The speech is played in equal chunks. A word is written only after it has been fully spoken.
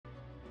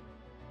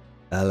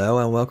Hello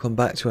and welcome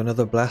back to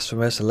another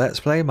Blasphemous Let's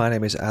Play. My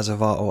name is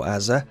Azzavhar or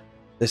Azza.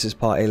 This is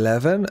part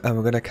 11 and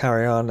we're going to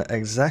carry on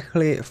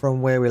exactly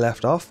from where we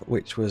left off,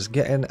 which was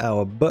getting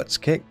our butts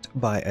kicked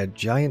by a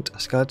giant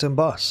skeleton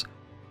boss.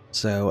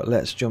 So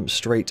let's jump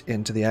straight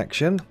into the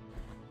action.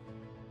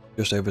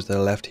 Just over to the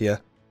left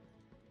here.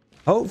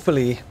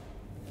 Hopefully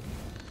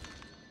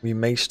we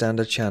may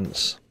stand a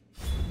chance.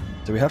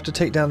 So we have to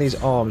take down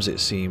these arms, it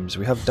seems.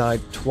 We have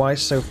died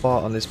twice so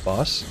far on this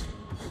boss.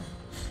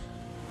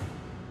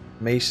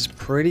 Mace is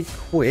pretty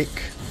quick.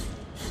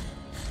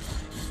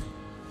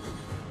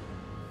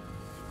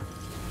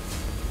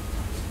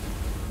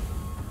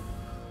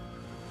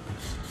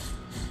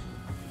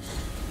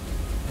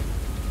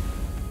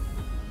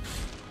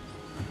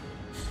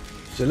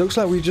 So it looks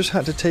like we just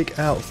had to take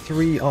out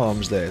 3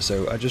 arms there,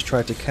 so I just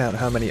tried to count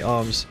how many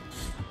arms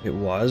it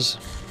was.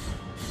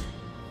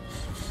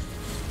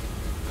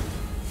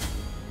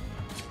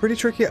 It's pretty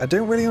tricky. I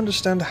don't really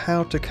understand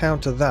how to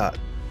counter that.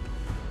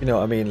 You know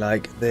what I mean?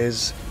 Like,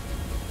 there's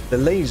the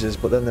lasers,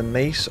 but then the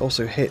mace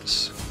also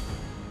hits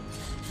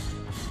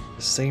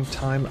the same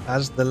time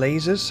as the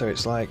lasers, so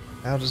it's like,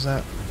 how does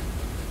that...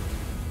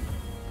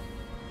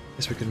 I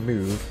guess we can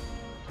move.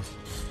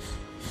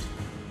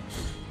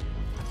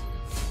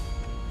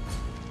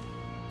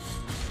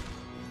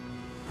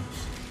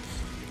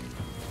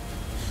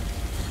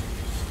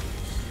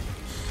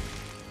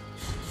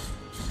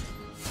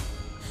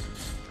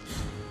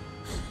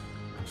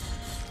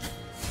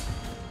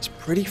 It's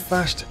pretty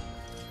fast.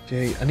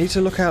 Okay, I need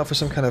to look out for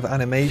some kind of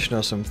animation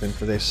or something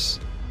for this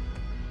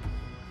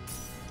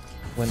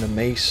when the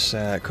mace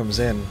comes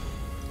in.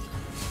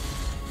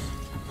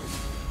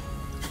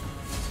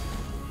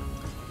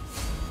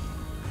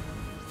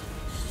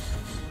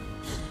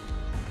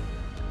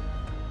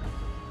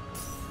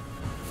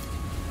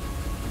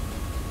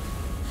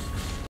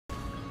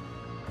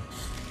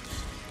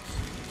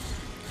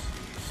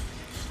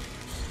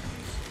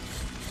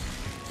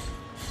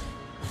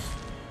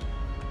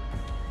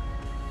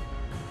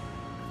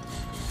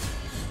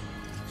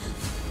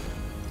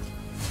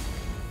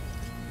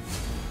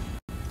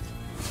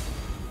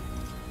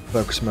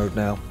 Focus mode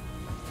now.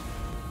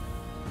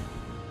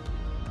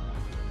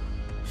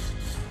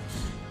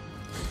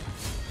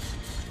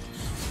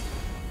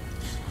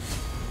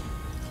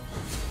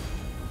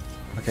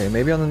 Okay,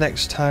 maybe on the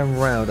next time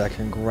round I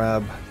can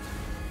grab...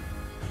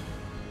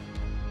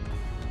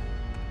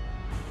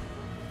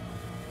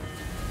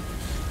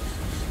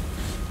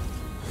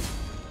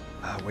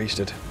 Ah,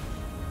 wasted.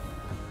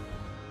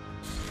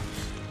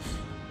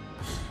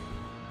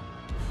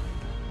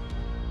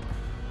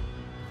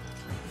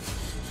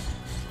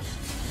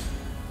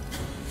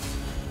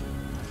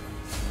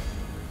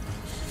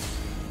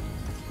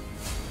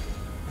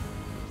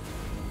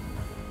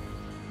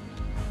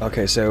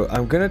 Okay, so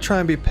I'm gonna try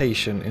and be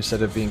patient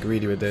instead of being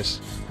greedy with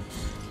this.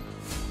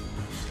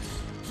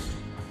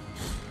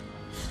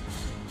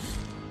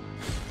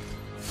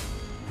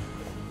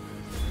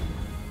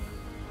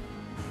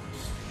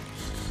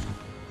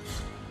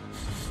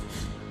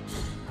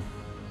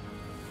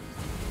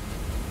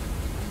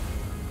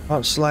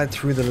 Can't slide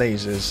through the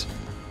lasers,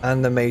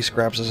 and the mace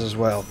grabs us as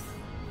well.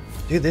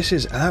 Dude, this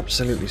is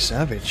absolutely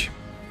savage.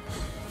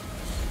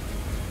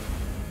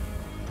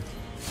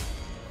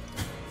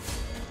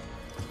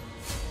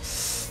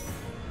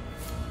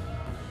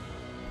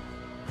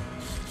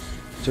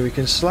 So we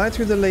can slide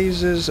through the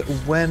lasers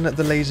when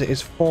the laser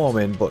is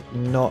forming, but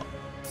not...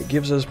 It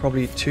gives us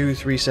probably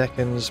 2-3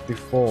 seconds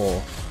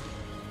before.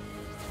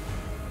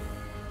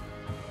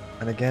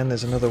 And again,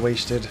 there's another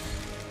wasted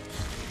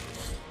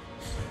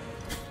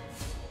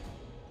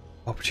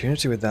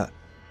opportunity with that.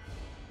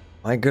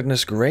 My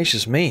goodness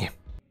gracious me.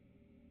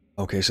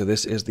 Okay, so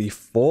this is the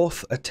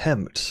 4th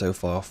attempt so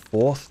far.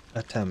 4th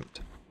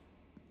attempt.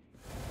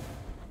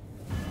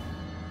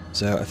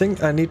 So I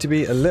think I need to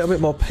be a little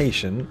bit more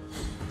patient.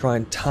 Try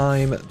and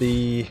time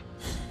the...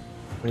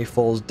 when he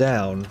falls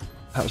down.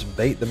 Perhaps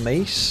bait the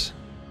mace?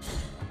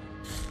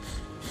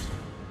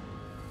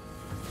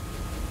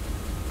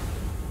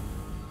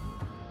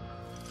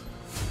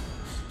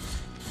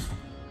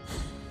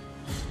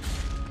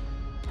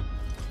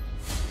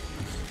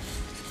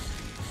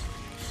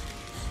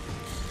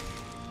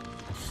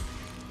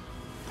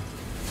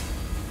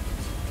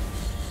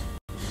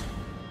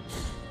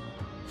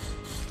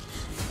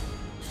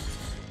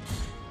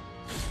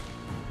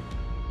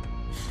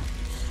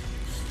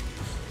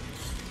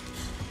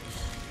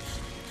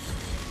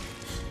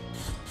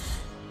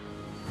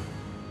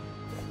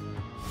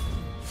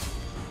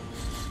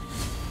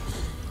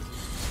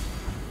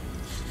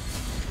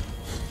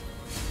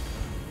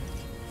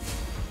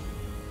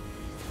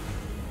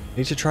 I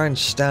need to try and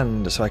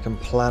stand so I can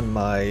plan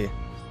my...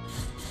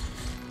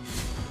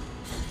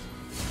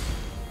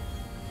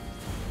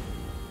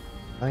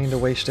 Kinda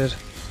wasted.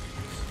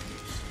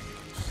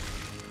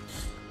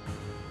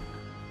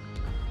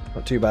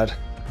 Not too bad.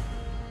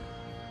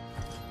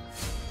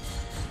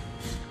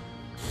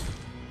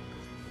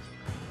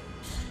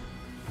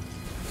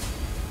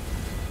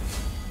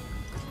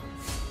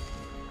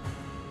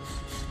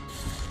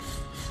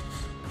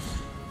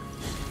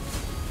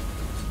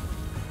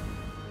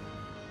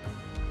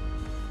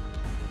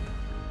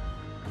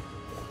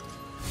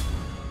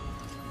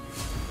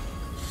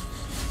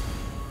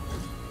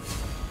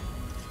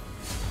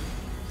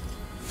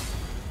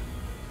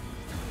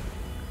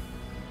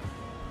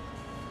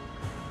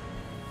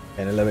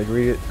 Getting a little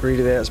bit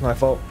greedy there, it's my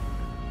fault.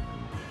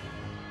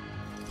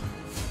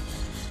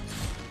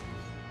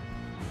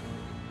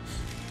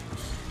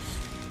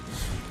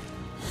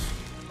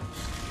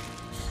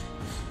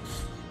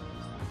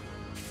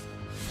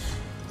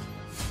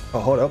 Oh,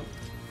 hold up.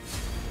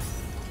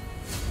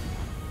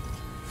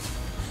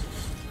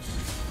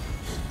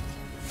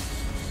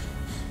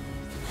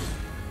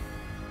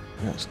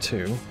 That's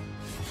 2.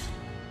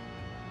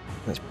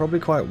 That's probably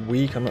quite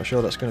weak. I'm not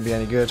sure that's going to be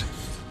any good.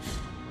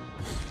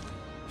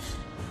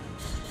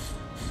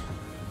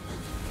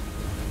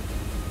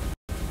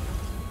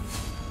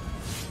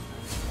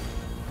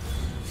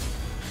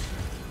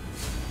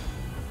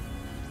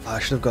 I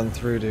should have gone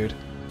through, dude.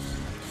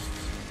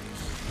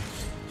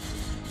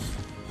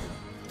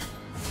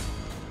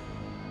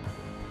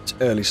 It's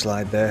early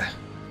slide there.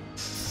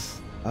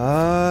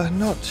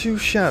 Not too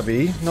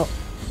shabby. Not.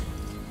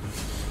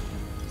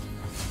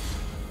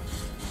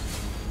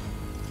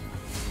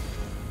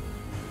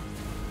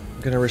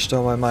 I'm gonna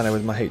restore my mana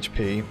with my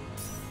HP.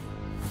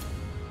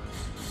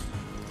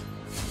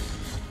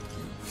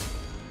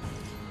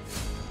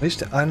 At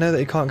least I know that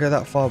you can't go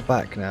that far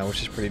back now,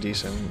 which is pretty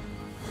decent.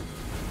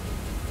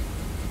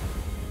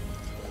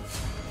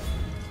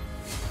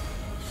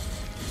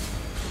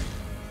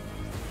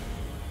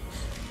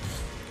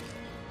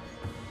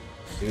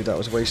 Dude, that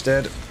was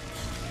wasted.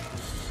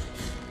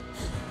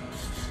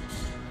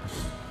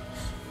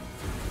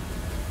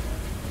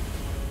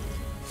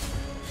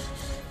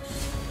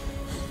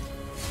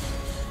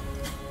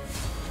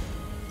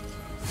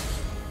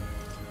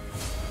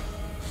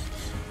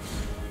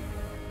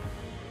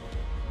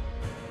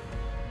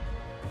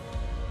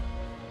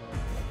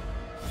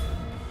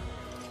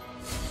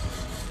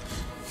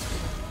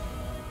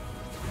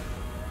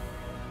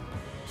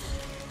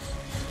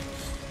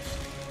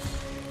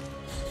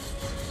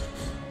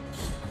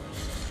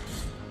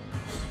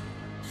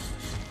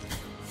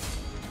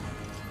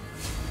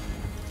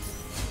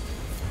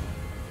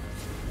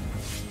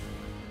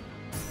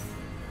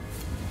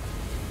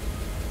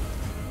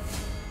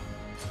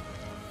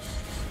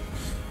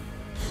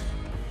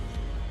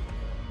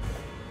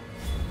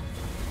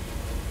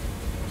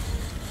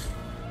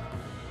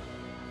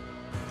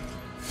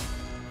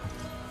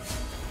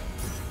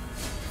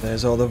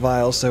 There's all the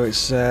vials, so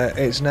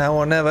it's now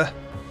or never.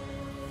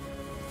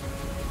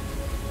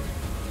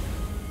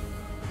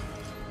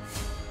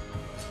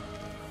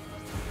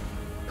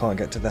 Can't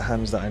get to the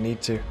hands that I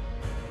need to.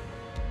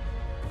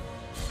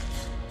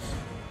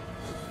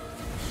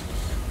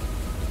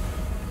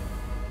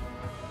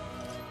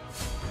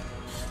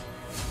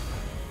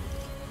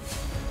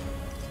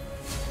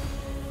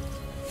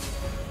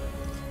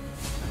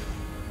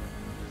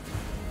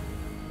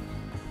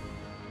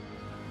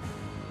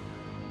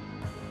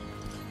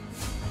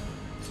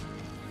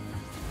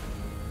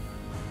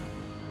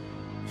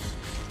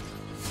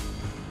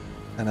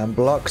 And I'm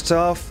blocked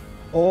off.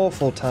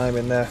 Awful time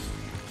in there.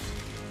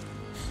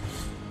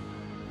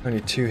 Only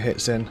 2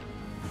 hits in.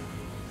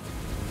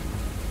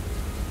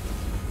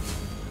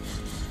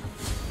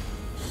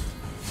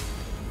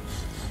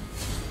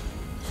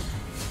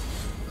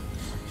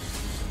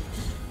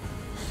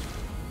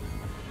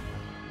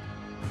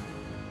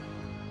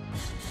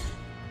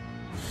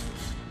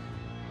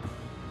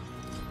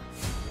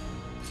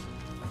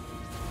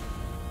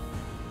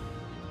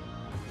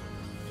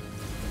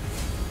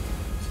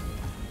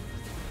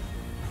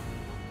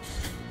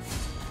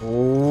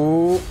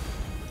 Oh,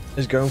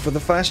 he's going for the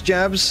fast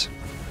jabs.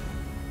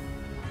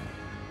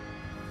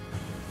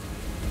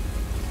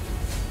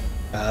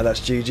 Ah, that's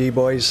GG,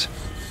 boys.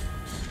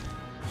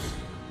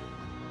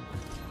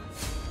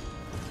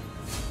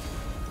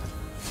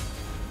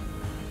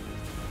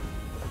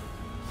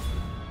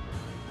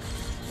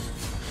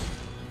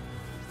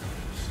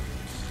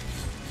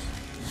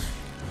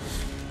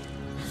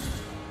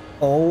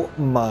 Oh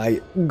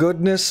my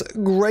goodness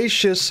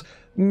gracious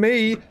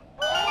me.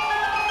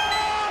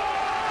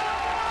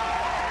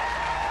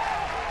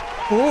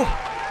 Oh.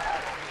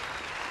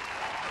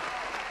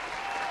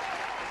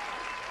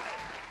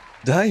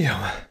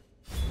 Damn.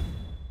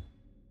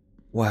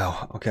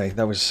 Wow, okay,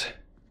 that was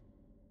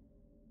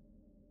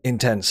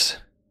intense.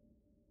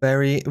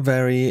 Very,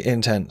 very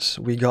intense.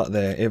 We got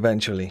there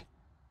eventually.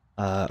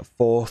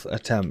 4th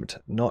attempt.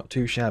 Not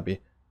too shabby.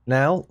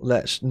 Now,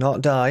 let's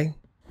not die.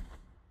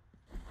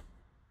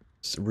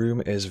 This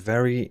room is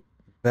very,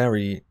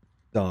 very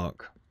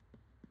dark.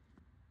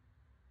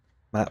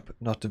 Map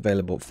not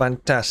available.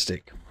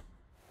 Fantastic.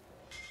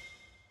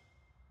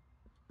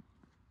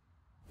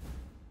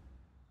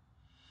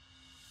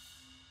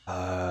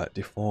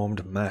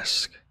 Deformed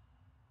mask.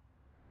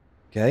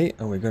 Okay,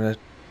 and we're gonna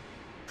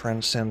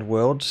transcend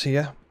worlds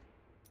here.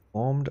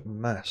 Deformed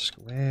mask.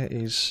 Where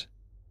is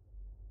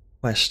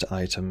quest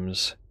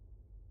items?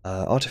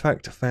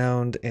 Artifact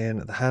found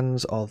in the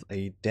hands of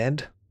a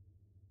dead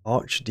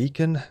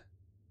archdeacon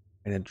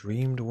in a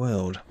dreamed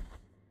world.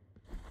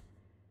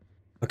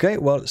 Okay,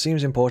 well, it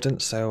seems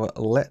important, so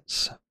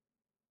let's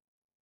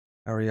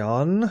carry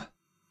on.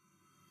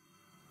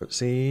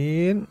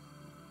 Cutscene.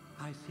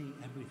 I see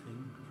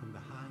everything from the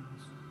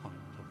highest point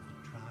of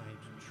the tribe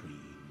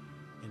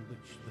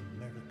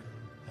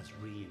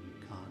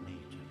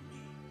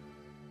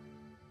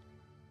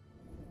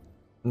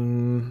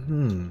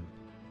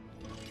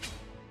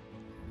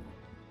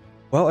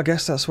Well, I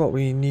guess that's what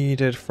we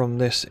needed from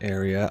this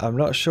area. I'm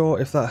not sure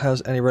if that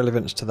has any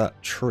relevance to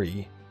that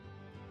tree.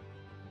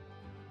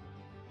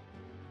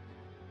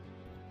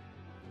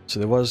 So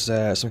there was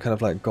some kind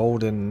of like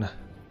golden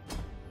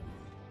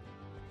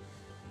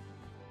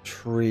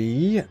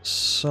tree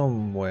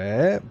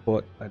somewhere,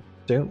 but I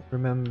don't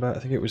remember. I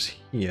think it was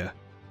here.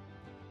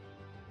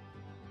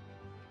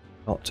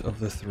 Not of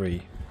the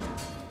three.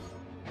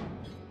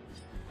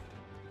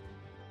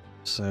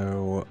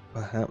 So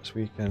perhaps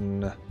we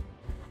can...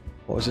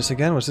 What was this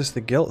again? Was this the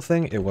guilt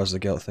thing? It was the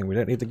guilt thing. We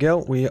don't need the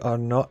guilt. We are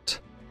not...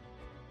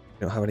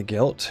 We don't have any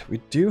guilt. We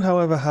do,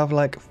 however, have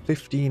like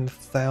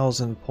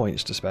 15,000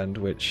 points to spend,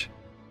 which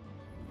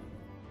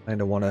I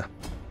kind of want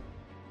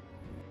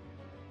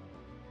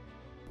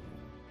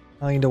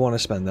to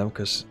spend them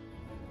because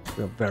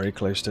we are very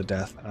close to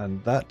death,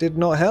 and that did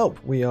not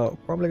help. We are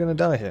probably going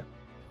to die here.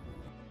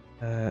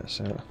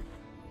 So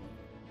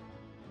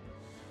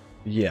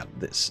yeah,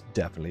 this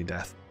definitely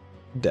death.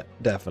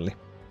 Definitely.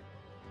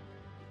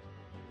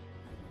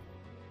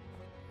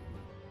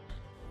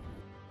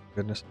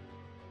 Goodness.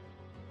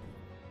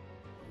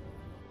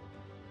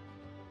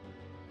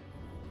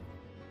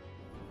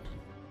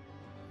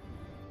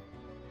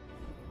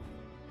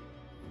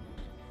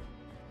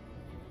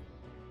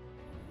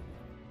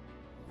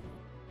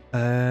 I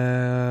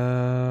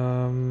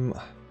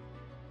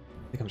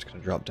think I'm just going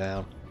to drop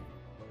down.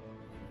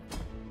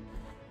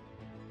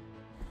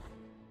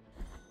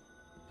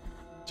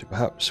 So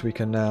perhaps we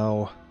can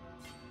now...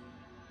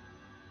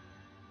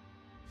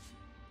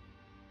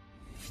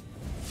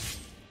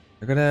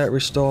 I'm going to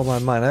restore my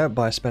mana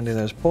by spending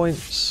those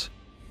points,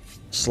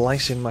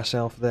 slicing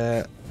myself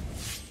there,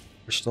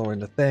 restoring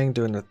the thing,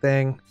 doing the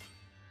thing.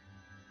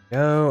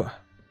 Go.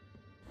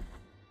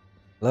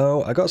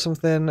 Hello, I got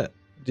something.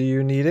 Do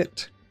you need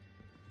it?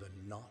 The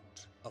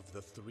knot of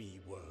the three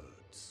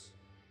words.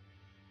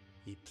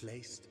 He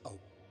placed,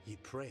 he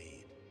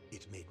prayed.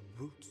 It made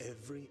roots.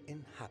 Every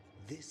inhabit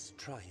this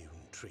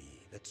triune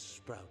tree that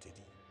sprouted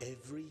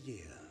every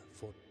year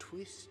for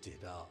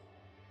twisted up.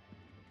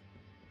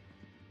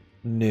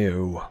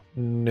 No.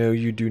 No,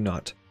 you do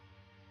not.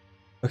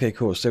 Okay,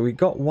 cool. So we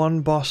got one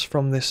boss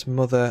from this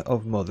Mother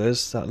of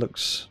Mothers.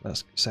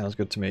 That sounds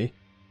good to me.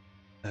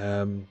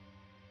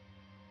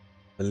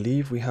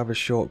 Believe we have a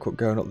shortcut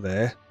going up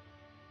there.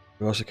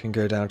 We also can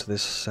go down to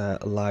this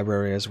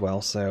library as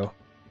well, so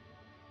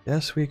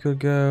yes, we could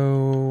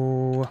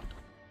go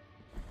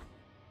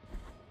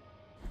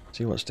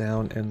see what's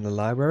down in the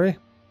library.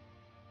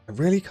 I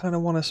really kind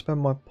of want to spend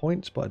my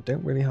points, but I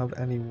don't really have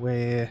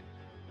anywhere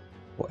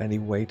or any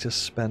way to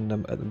spend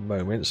them at the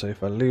moment, so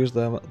if I lose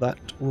them, that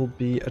will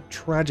be a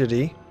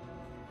tragedy.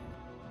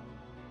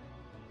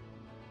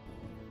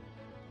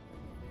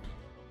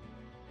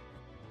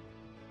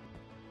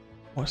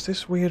 What's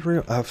this weird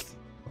room?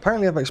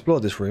 Apparently I've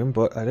explored this room,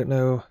 but I don't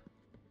know.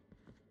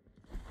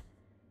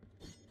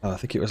 Oh, I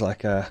think it was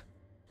like a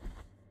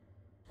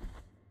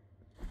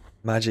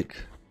magic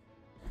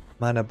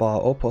mana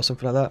bar up or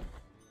something like that.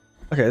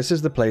 Okay, this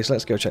is the place.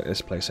 Let's go check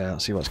this place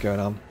out, see what's going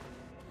on.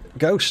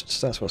 Ghosts,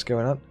 that's what's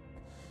going on.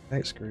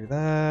 Okay, screw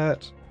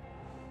that.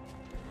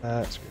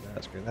 Screw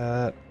that, screw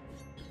that.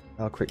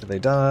 How quick do they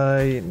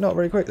die? Not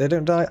very quick. They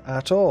don't die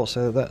at all,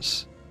 so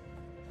that's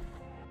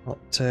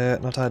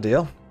not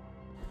ideal.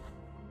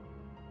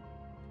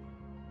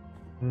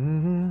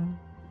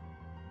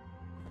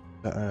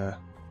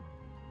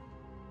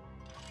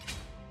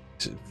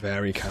 It's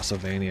very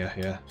Castlevania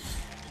here,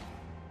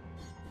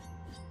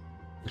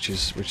 which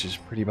is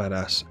pretty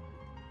badass.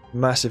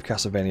 Massive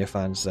Castlevania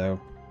fans though.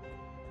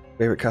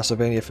 Favorite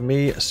Castlevania for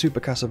me, Super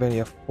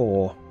Castlevania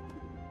 4.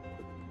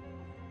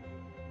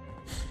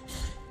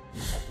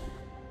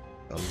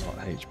 A lot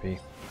of HP.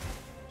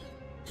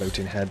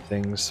 Floating head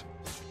things.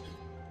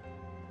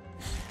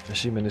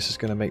 Assuming this is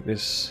going to make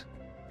this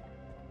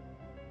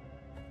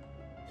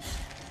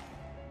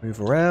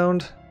move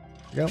around.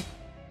 There we go.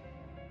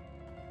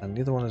 And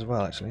the other one as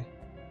well, actually.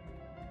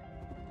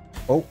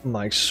 Oh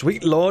my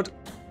sweet lord!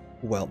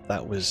 Well,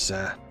 that was...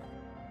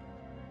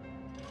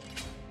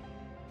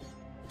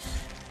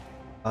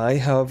 I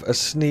have a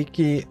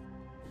sneaky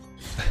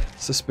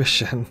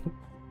suspicion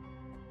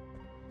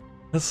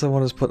that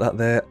someone has put that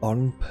there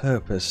on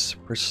purpose,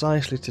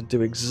 precisely to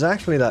do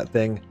exactly that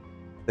thing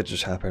that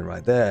just happened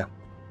right there.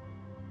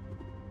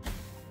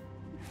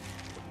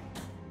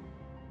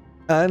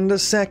 And a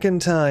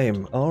second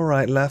time.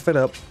 Alright, laugh it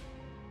up.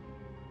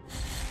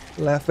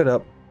 Laugh it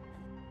up.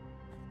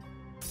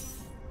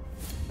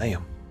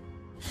 Damn.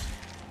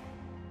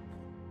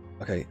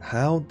 Okay,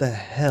 how the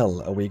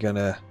hell are we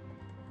gonna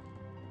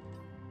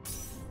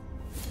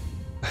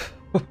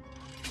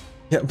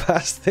get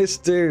past this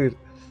dude?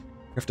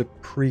 We have to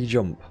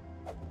pre-jump.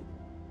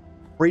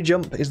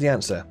 Pre-jump is the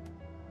answer.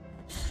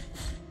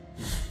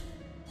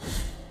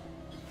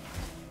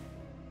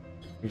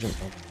 Pre-jump.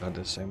 Oh god,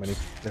 there's so many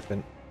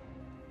different...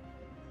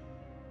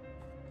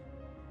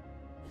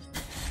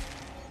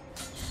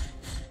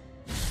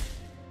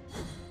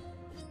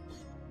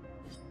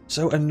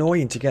 So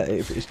annoying to get it.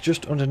 If it's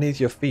just underneath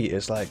your feet,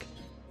 it's like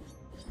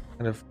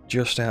kind of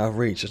just out of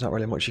reach. There's not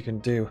really much you can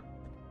do.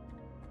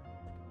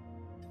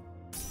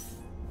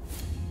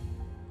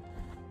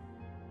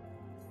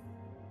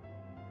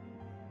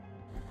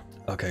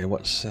 Okay,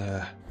 what's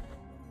checkpoint?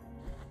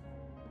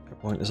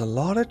 There's a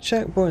lot of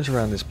checkpoints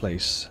around this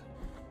place.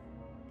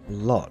 A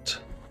lot.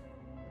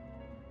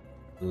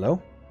 Hello?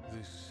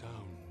 This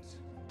sound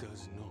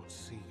does not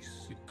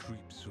cease. It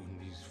creeps on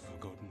these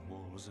forgotten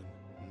walls, and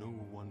no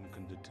one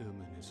can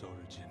determine its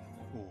origin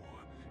or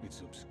its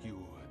obscure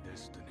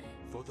destiny.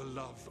 For the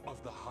love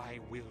of the High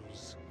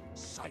Wills,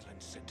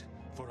 silence it,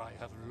 for I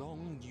have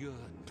long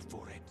yearned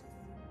for it.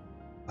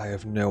 I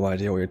have no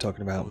idea what you're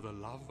talking about. For the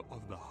love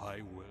of the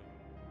High Will,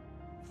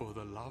 for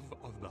the love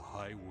of the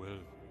High Will,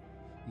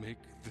 make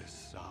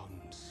this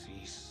sound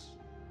cease.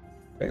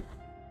 Okay.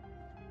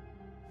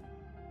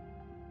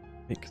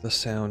 Make the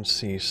sound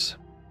cease.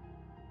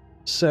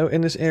 So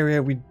in this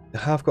area we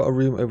have got a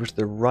room over to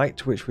the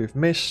right which we've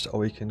missed,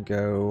 or we can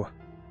go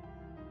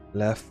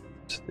left.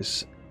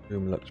 This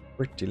room looks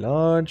pretty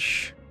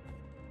large.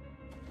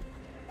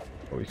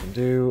 What we can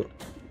do.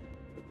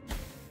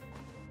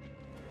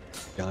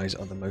 Guys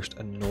are the most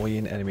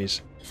annoying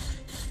enemies.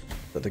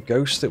 But the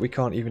ghosts that we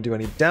can't even do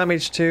any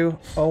damage to.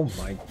 Oh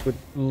my good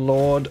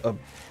lord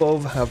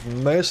above, have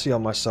mercy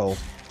on my soul.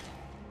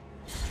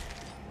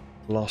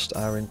 Lost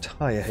our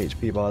entire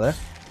HP bar there.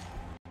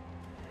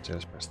 So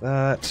let's press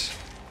that.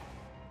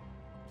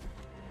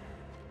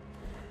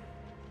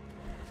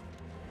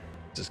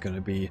 This is going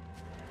to be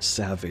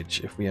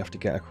savage if we have to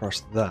get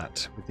across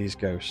that with these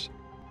ghosts.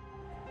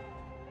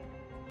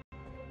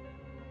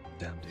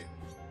 Damn, dude.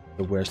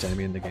 The worst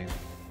enemy in the game.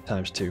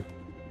 ×2.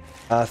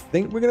 I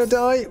think we're going to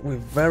die. We're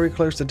very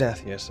close to death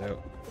here,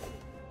 so...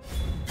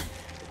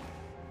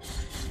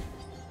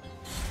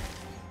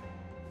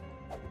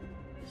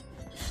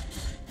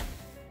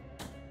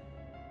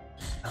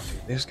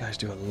 These guys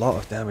do a lot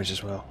of damage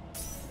as well.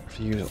 I have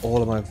to use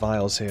all of my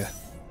vials here.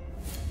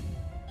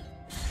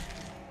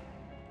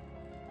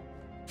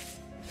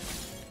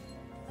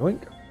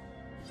 Yoink.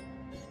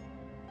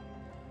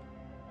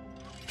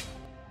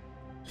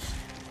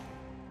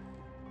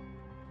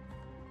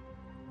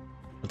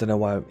 I don't know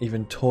why I'm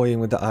even toying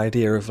with the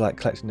idea of like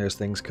collecting those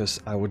things,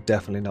 because I would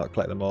definitely not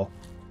collect them all.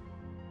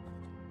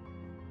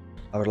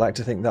 I would like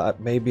to think that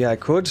maybe I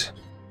could,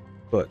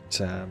 but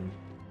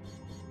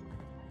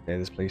okay,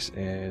 this place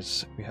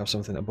is... we have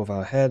something above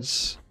our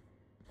heads.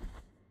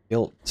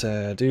 Guilt,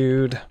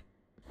 dude.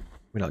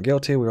 We're not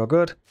guilty, we're all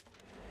good.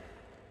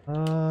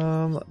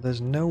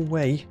 There's no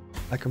way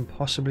I can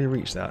possibly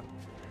reach that.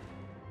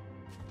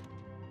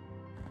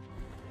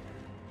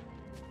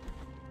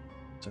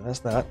 So that's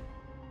that.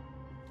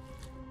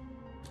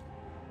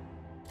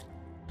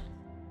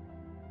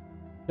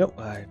 Nope,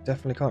 I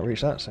definitely can't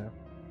reach that, so...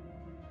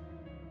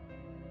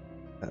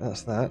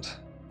 that's that.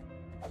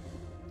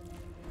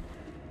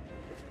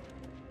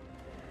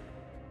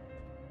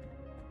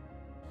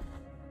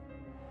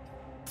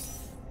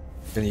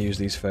 I'm going to use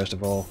these first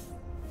of all.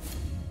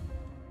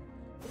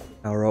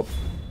 Power up.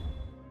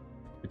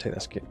 We take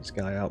this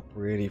guy out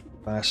really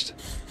fast.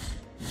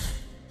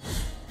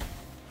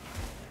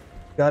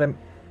 Got him.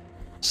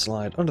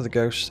 Slide under the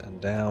ghost and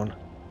down.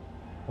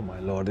 Oh my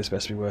lord, this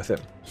best be worth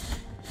it.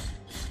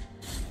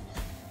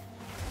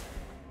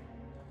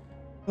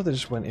 Oh, they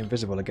just went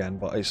invisible again,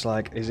 but it's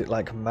like, is it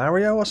like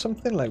Mario or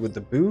something? Like with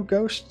the boo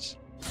ghosts?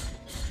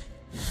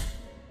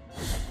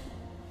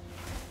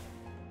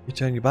 You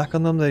turn your back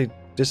on them, they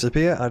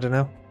disappear? I don't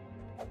know.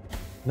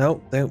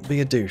 No, don't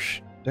be a douche.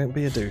 Don't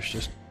be a douche,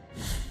 just...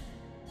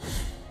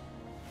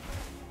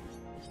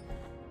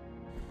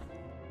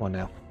 Come on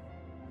now.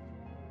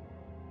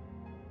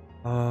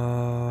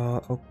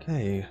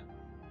 Okay.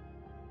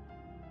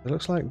 It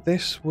looks like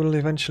this will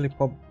eventually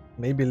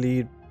maybe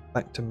lead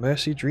back to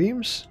Mercy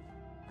Dreams?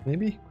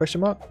 Maybe?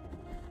 Question mark?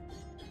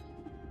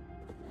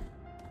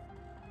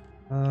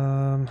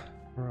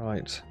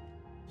 Right.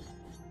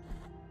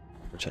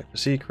 We'll check for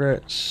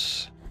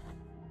secrets.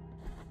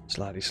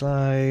 Slidey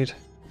slide.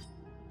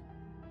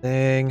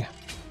 Thing.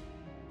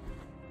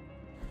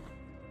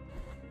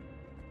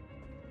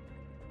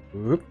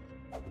 Whoop.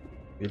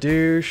 You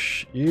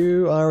douche.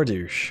 You are a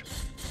douche.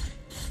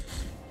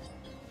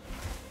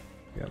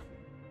 Yep.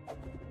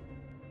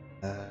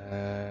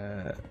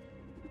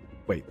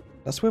 Wait.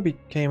 That's where we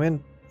came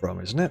in from,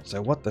 isn't it?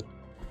 So what the...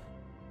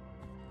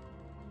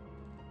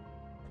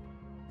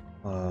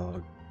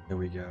 Oh, here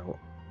we go.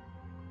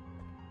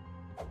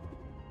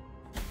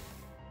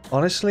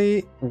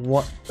 Honestly,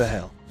 what the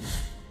hell?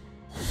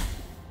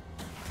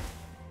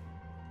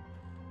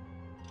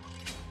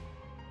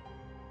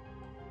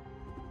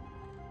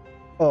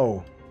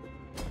 Oh.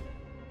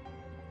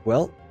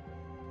 Well.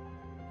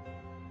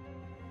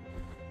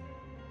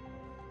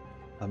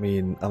 I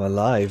mean, I'm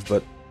alive,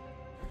 but...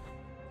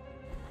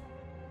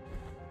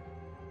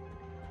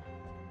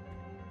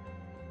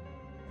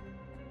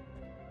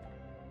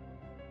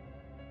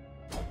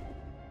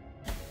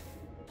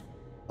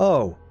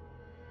 Oh.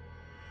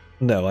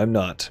 No, I'm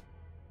not.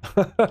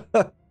 Damn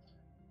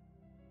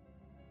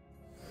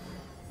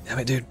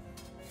it, dude.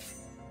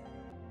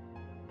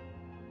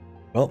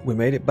 Well, we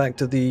made it back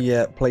to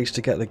the place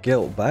to get the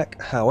guilt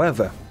back.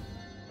 However,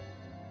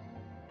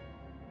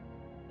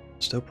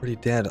 still pretty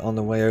dead on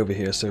the way over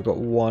here, so we've got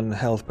one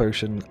health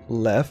potion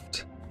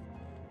left.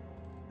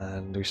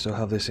 And we still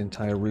have this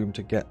entire room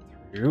to get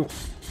through.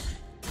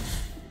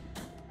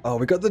 Oh,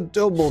 we got the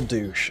double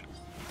douche.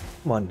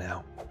 Come on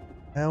now.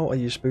 How are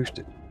you supposed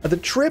to... The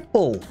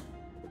triple!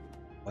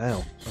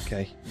 Wow,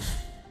 okay.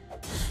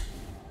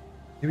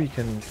 Maybe we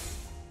can...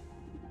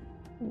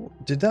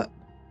 Did that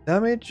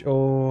damage,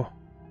 or...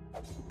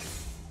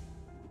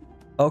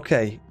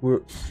 Okay,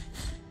 we're...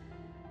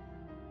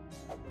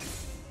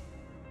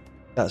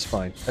 That's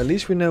fine. At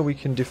least we know we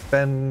can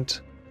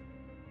defend...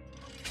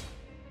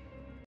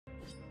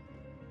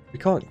 We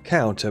can't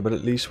counter, but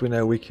at least we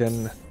know we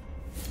can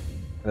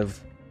kind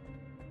of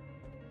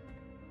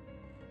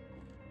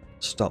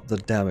stop the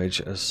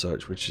damage as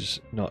such, which is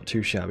not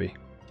too shabby.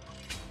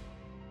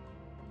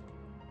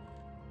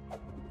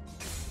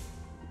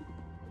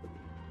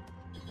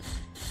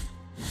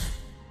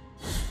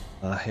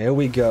 Here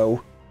we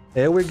go.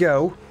 Here we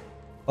go.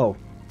 Oh,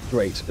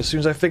 great. As soon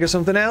as I figure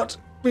something out,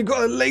 we've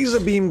got a laser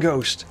beam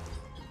ghost.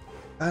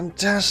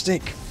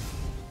 Fantastic.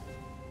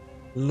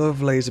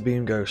 Love laser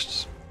beam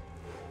ghosts.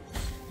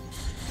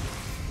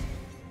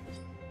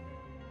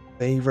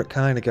 Favorite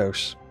kind of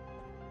ghosts.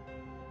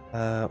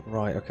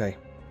 Right, okay.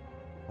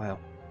 Wow.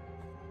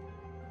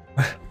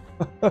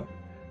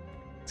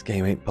 This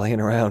game ain't playing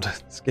around.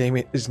 This game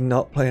is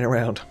not playing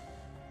around.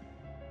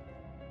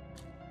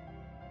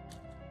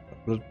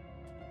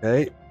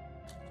 Okay.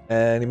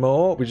 Any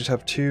more? We just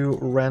have two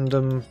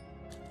random...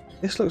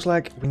 This looks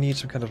like we need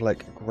some kind of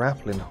like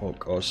grappling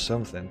hook or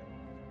something.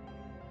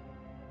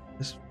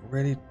 This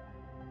really...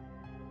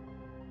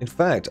 In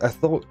fact, I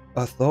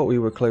thought we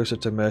were closer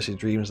to Mercy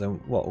Dreams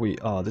than what we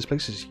are. This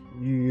place is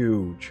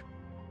huge.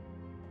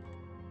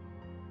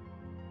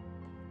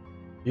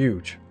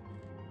 Huge.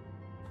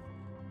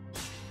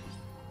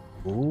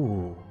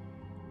 Ooh.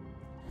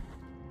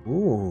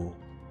 Ooh.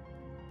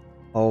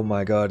 Oh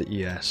my god,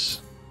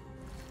 yes.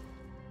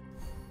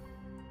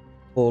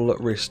 Full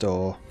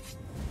restore.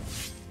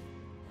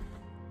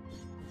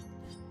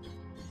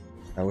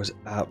 That was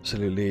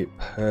absolutely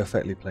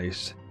perfectly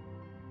placed.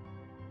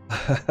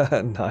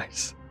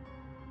 Nice.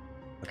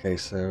 Okay,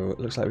 so it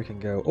looks like we can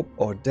go up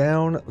or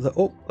down. The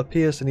up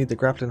appears to need the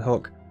grappling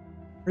hook.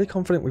 Pretty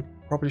confident we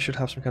probably should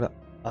have some kind of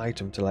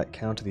item to like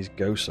counter these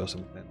ghosts or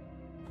something.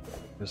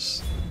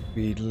 Because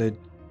we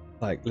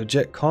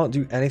legit can't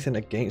do anything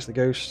against the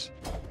ghosts.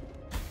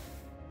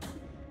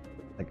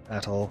 Like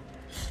at all.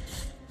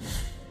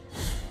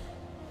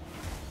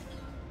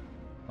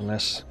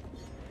 Unless...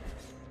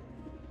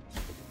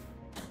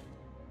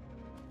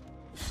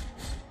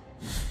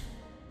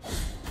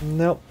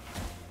 Nope.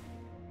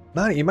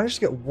 Man, you managed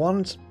to get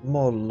one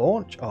more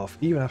launch off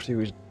even after he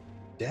was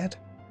dead.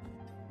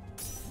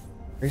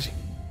 Crazy.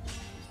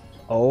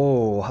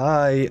 Oh,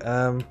 hi.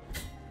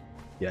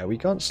 Yeah, we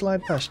can't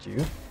slide past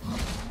you.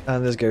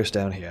 And there's ghosts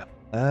down here.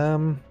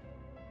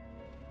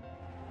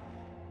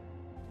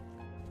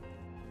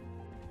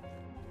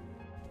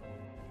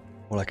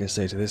 All I can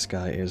say to this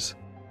guy is,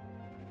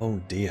 oh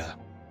dear.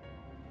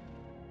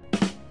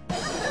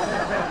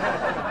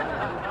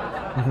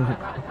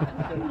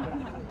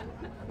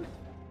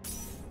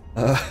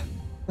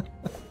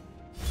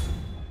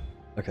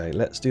 Okay,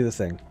 let's do the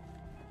thing.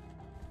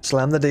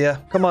 Slam the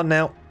deer. Come on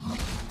now.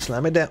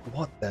 Slam it down.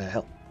 What the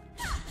hell?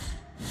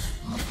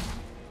 You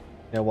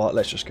know what?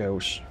 Let's just go.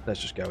 Let's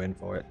just go in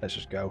for it. Let's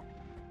just go.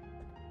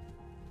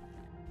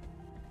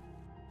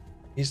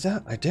 Is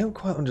that? I don't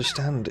quite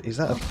understand. Is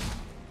that a?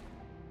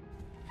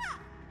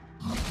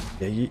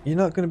 Yeah, you're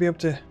not going to be able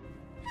to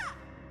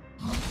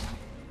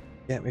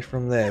get me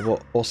from there,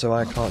 but also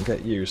I can't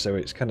get you, so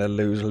it's kind of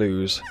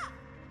lose-lose.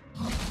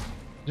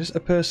 Just a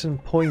person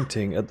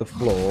pointing at the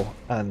floor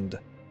and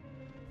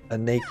a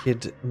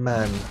naked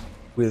man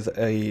with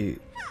a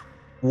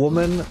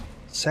woman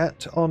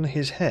sat on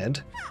his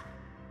head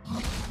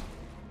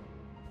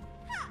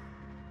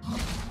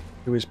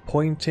who is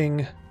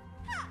pointing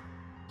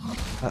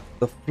at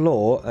the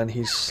floor, and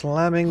he's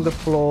slamming the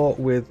floor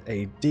with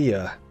a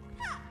deer.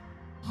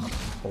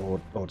 Or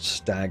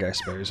stag, I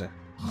suppose. But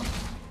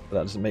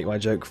that doesn't make my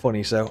joke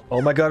funny, so...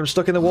 Oh my god, I'm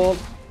stuck in the wall!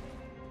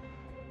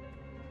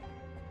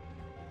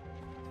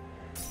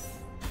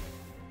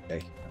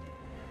 Okay.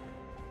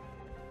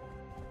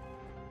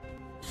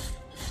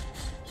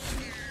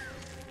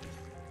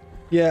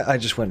 Yeah, I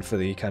just went for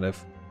the kind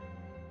of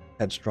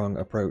headstrong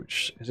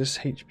approach. Is this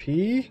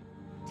HP?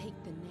 Take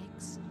the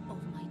next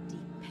of my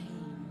deep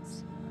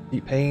pains.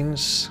 Deep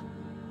pains.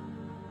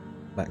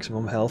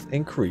 Maximum health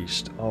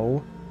increased.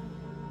 Oh.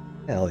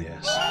 Hell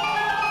yes.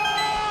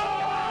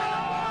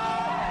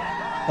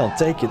 I'll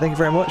take it. Thank you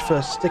very much for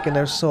sticking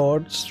those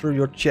swords through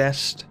your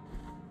chest.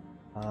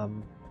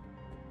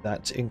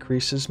 That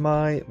increases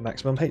my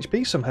maximum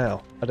HP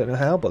somehow. I don't know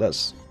how, but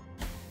that's...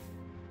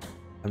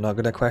 I'm not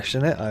going to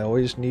question it. I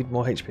always need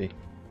more HP.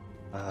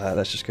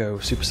 Let's just go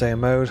Super Saiyan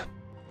mode.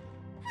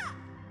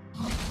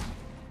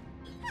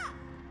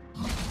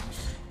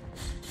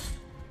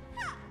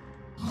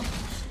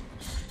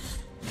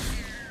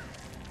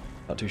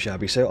 Not too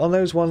shabby. So on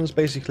those ones,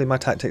 basically my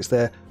tactics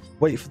there,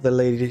 wait for the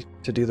lady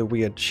to do the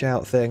weird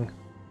shout thing.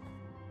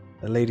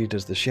 The lady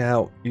does the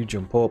shout, you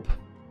jump up,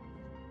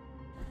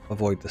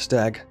 avoid the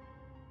stag.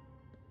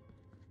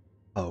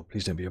 Oh,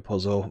 please don't be a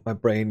puzzle. My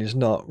brain is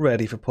not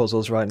ready for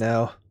puzzles right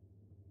now.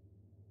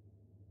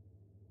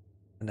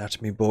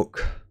 Anatomy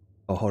book.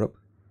 Oh, hold up.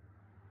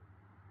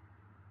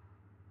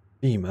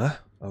 Femur,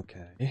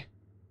 okay.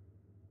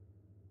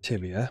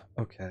 Tibia,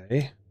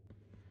 okay.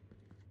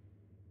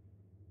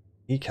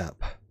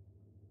 Kneecap.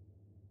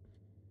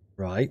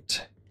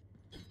 Right.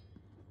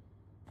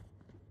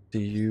 Do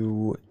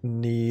you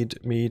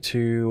need me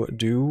to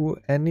do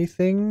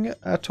anything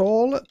at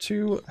all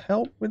to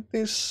help with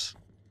this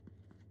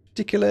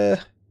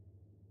particular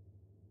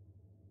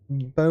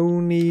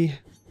bony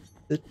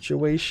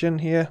situation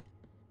here?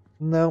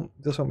 No,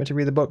 just want me to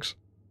read the books.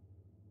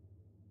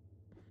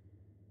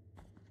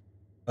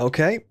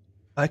 Okay,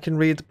 I can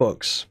read the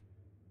books.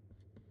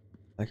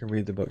 I can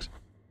read the books.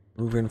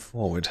 Moving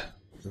forward.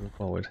 Moving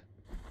forward.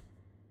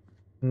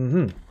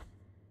 Mm-hmm.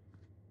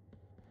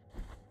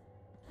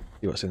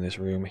 See what's in this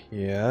room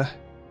here.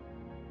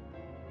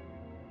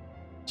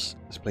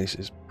 This place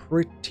is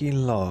pretty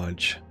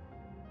large.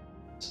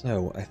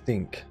 So, I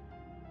think,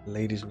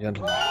 ladies and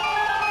gentlemen,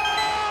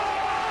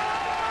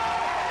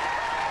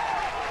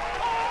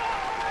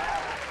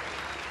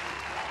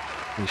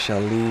 we shall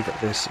leave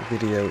this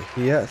video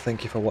here.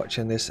 Thank you for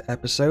watching this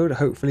episode.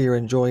 Hopefully you're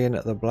enjoying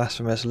the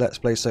Blasphemous Let's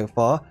Play so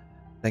far.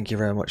 Thank you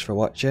very much for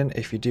watching.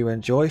 If you do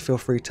enjoy, feel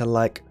free to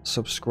like,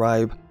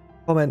 subscribe,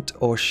 comment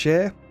or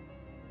share.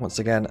 Once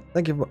again,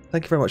 thank you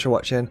very much for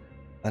watching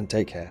and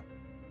take care.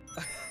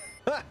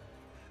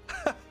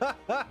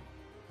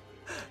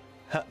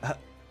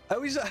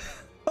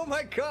 Oh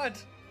my god!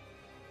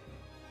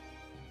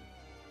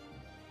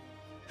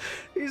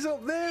 He's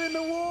up there in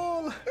the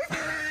wall!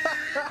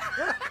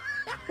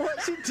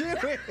 What's he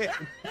doing?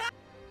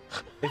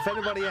 If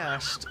anybody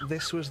asked,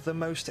 this was the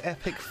most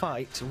epic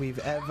fight we've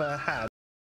ever had.